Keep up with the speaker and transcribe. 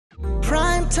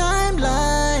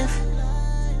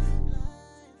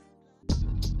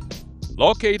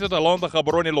Located along the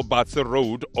Gaborone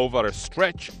Road over a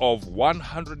stretch of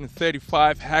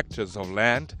 135 hectares of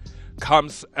land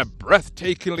comes a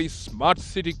breathtakingly smart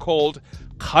city called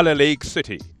Kgale Lake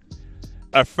City.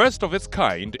 A first of its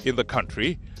kind in the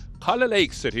country, Kgale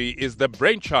Lake City is the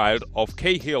brainchild of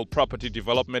Hill Property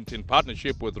Development in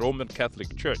partnership with Roman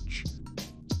Catholic Church.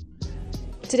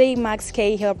 Today marks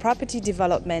Hill Property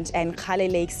Development and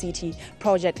Kgale Lake City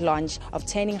project launch of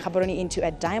turning Gaborone into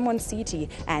a diamond city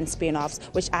and spin-offs,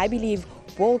 which I believe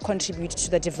will contribute to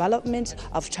the development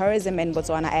of tourism in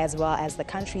Botswana as well as the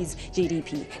country's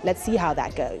GDP. Let's see how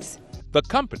that goes. The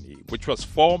company, which was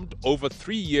formed over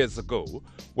 3 years ago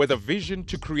with a vision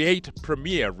to create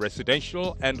premier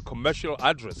residential and commercial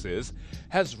addresses,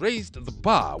 has raised the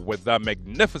bar with their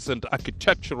magnificent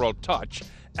architectural touch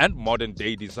and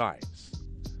modern-day designs.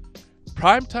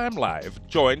 Primetime Live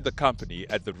joined the company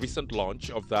at the recent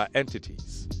launch of their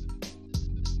entities.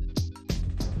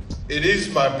 It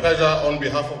is my pleasure on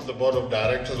behalf of the Board of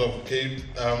Directors of Kgale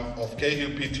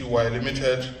Pty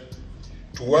Limited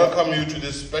to welcome you to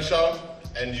this special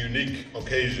and unique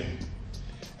occasion,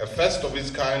 a first of its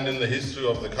kind in the history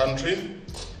of the country.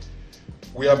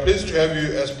 We are pleased to have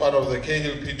you as part of the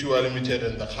Kgale Pty Limited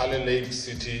and the Kgale Lake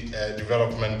City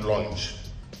development launch.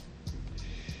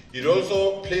 It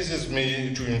also pleases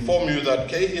me to inform you that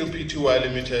Kgale Pty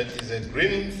Limited is a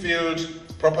greenfield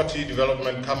property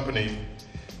development company,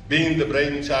 being the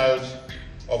brainchild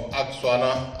of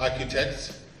Botswana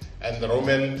architects and the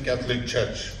Roman Catholic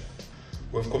Church.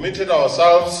 We've committed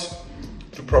ourselves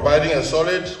to providing a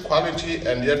solid, quality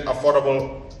and yet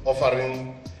affordable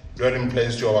offering dwelling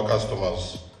place to our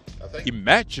customers.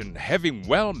 Imagine having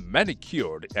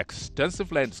well-manicured,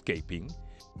 extensive landscaping,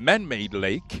 man-made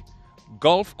lake,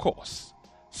 golf course,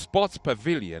 sports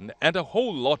pavilion and a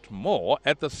whole lot more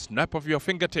at the snap of your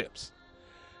fingertips.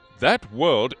 That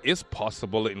world is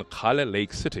possible in Kgale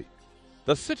Lake City.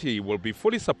 The city will be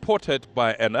fully supported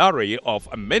by an array of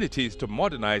amenities to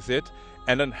modernize it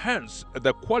and enhance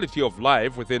the quality of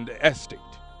life within the estate.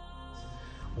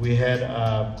 We had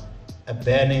a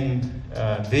burning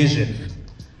vision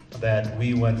that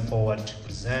we went forward to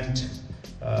present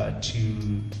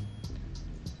to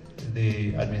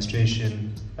the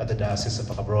administration at the Diocese of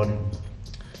Gaborone.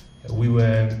 We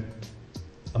were,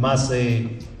 I must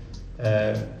say,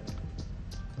 the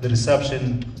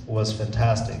reception was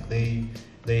fantastic. They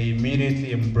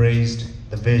immediately embraced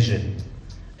the vision.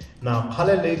 Now,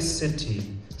 Kgale Lake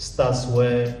City starts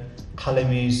where Kgale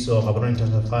Gaborone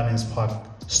International Finance Park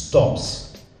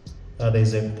stops.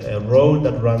 There's a road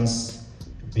that runs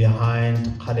behind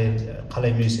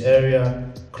Kgale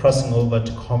area, crossing over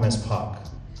to Commerce Park.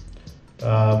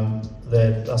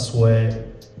 That's where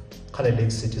Kgale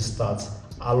Lake City starts,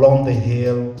 along the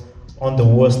hill on the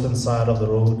western side of the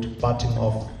road, butting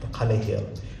off the Kgale Hill.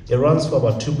 It runs for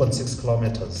about 2.6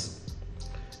 kilometers,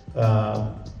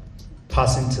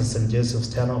 passing to St.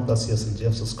 Joseph's Turnoff, that's your St.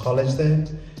 Joseph's College there,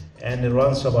 and it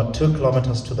runs for about 2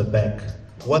 kilometers to the back.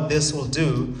 What this will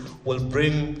do will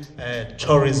bring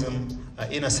tourism,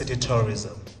 inner city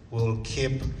tourism. Will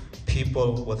keep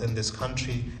people within this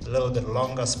country a little bit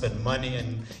longer, spend money,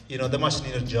 and the much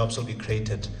needed jobs will be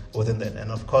created within that.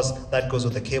 And of course, that goes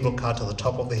with the cable car to the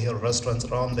top of the hill, restaurants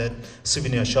around that,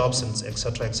 souvenir shops, and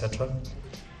etc., etc.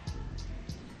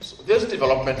 So this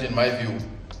development, in my view,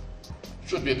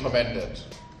 should be commended.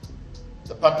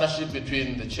 The partnership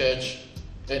between the church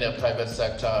and a private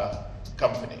sector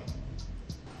company.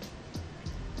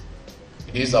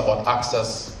 It is about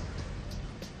access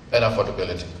and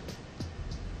affordability.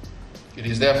 It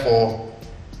is therefore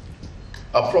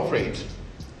appropriate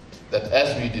that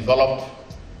as we develop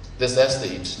this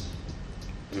estate,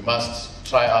 we must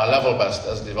try our level best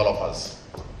as developers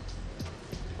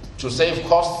to save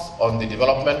costs on the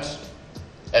development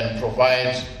and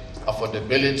provide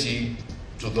affordability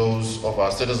to those of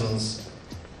our citizens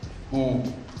who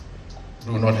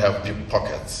do not have deep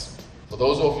pockets. For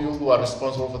those of you who are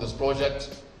responsible for this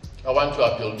project, I want to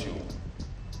appeal to you.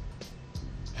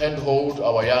 Handhold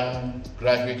our young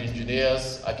graduate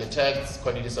engineers, architects,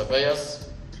 quantity surveyors,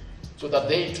 so that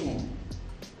they too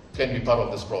can be part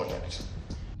of this project.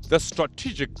 The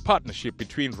strategic partnership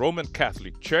between Roman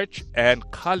Catholic Church and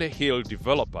Kgale Hill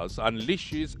developers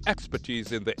unleashes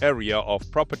expertise in the area of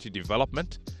property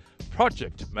development,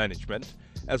 project management,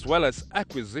 as well as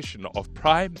acquisition of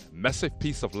prime, massive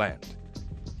piece of land.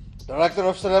 Director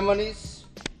of Ceremonies,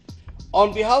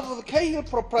 on behalf of the Hill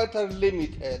Proprietary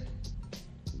Limited,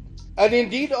 and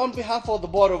indeed on behalf of the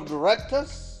Board of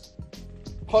Directors,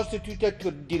 constituted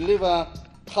to deliver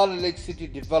Kgale Lake City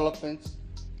developments,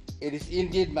 it is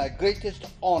indeed my greatest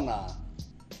honor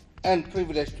and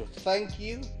privilege to thank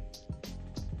you,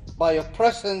 by your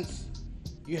presence,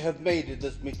 you have made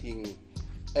this meeting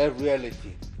a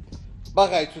reality.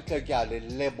 The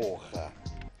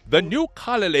new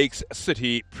Kgale Lakes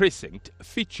City precinct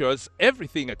features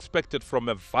everything expected from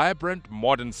a vibrant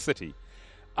modern city.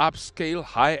 Upscale,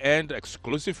 high-end,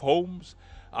 exclusive homes,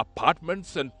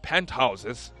 apartments and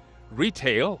penthouses,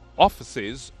 retail,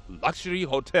 offices, luxury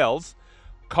hotels,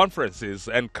 conferences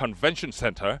and convention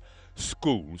center,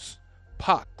 schools,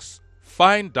 parks,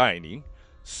 fine dining,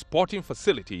 sporting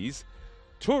facilities,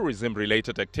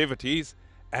 tourism-related activities,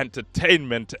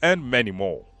 entertainment, and many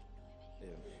more.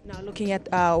 Now, looking at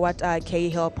what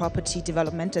Kgale Property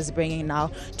Development is bringing now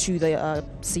to the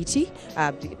city,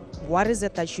 what is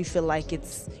it that you feel like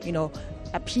it's,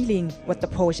 appealing with the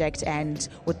project, and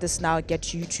would this now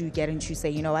get you to get into say,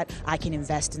 you know what, I can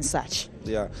invest in such?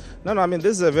 Yeah, I mean,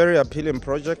 this is a very appealing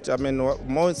project. I mean,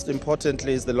 most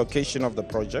importantly is the location of the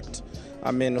project.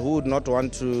 I mean, who would not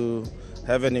want to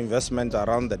have an investment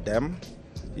around the dam?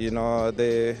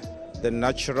 The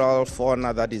natural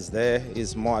fauna that is there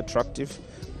is more attractive.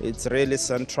 It's really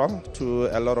central to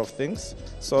a lot of things.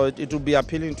 So it will be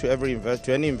appealing to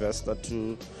any investor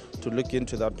to look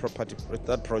into that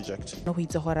project.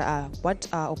 What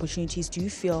opportunities do you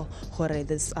feel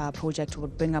this project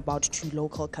would bring about to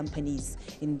local companies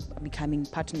in becoming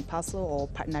part and parcel or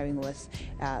partnering with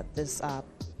this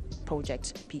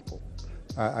project people?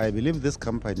 I believe this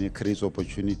company creates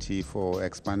opportunity for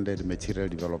expanded material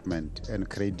development and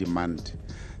create demand.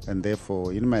 And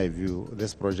therefore, in my view,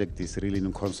 this project is really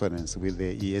in consonance with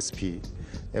the ESP,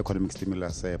 Economic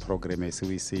Stimulus Program, as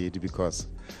we see it, because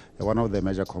one of the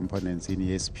major components in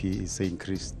ESP is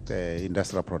increased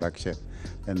industrial production.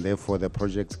 And therefore, the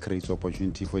project creates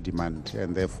opportunity for demand.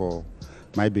 And therefore,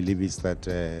 my belief is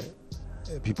that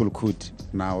people could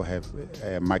now have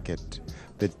a market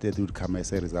that would come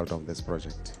as a result of this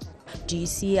project. Do you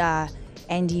see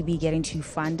NDB getting to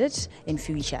fund it in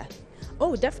future?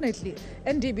 Oh, definitely.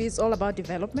 NDB is all about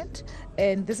development,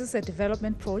 and this is a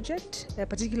development project,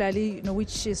 particularly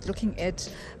which is looking at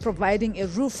providing a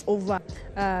roof over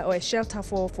or a shelter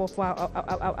for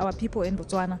our people in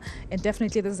Botswana. And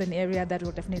definitely this is an area that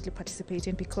we'll definitely participate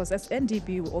in, because as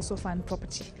NDB we also fund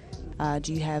property.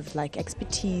 Do you have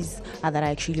expertise that are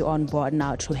actually on board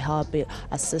now to help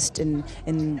assist in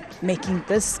making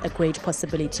this a great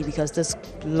possibility, because this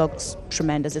looks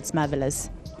tremendous, it's marvelous?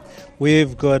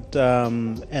 We've got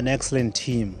an excellent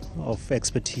team of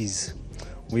expertise.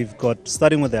 We've got,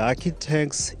 starting with the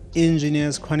architects,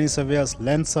 engineers, quantity surveyors,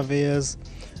 land surveyors,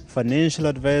 financial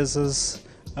advisors,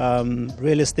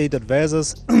 real estate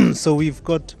advisors. So we've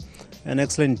got an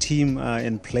excellent team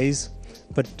in place.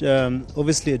 But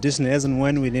obviously, additionally, as and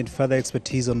when we need further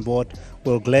expertise on board,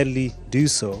 we'll gladly do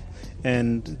so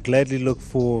and gladly look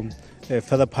for a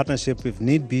further partnership if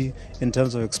need be in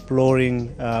terms of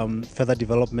exploring further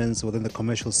developments within the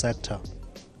commercial sector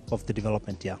of the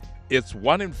development. Yeah. It's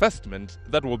one investment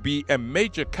that will be a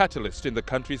major catalyst in the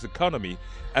country's economy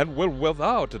and will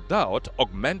without a doubt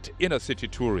augment inner city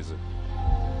tourism.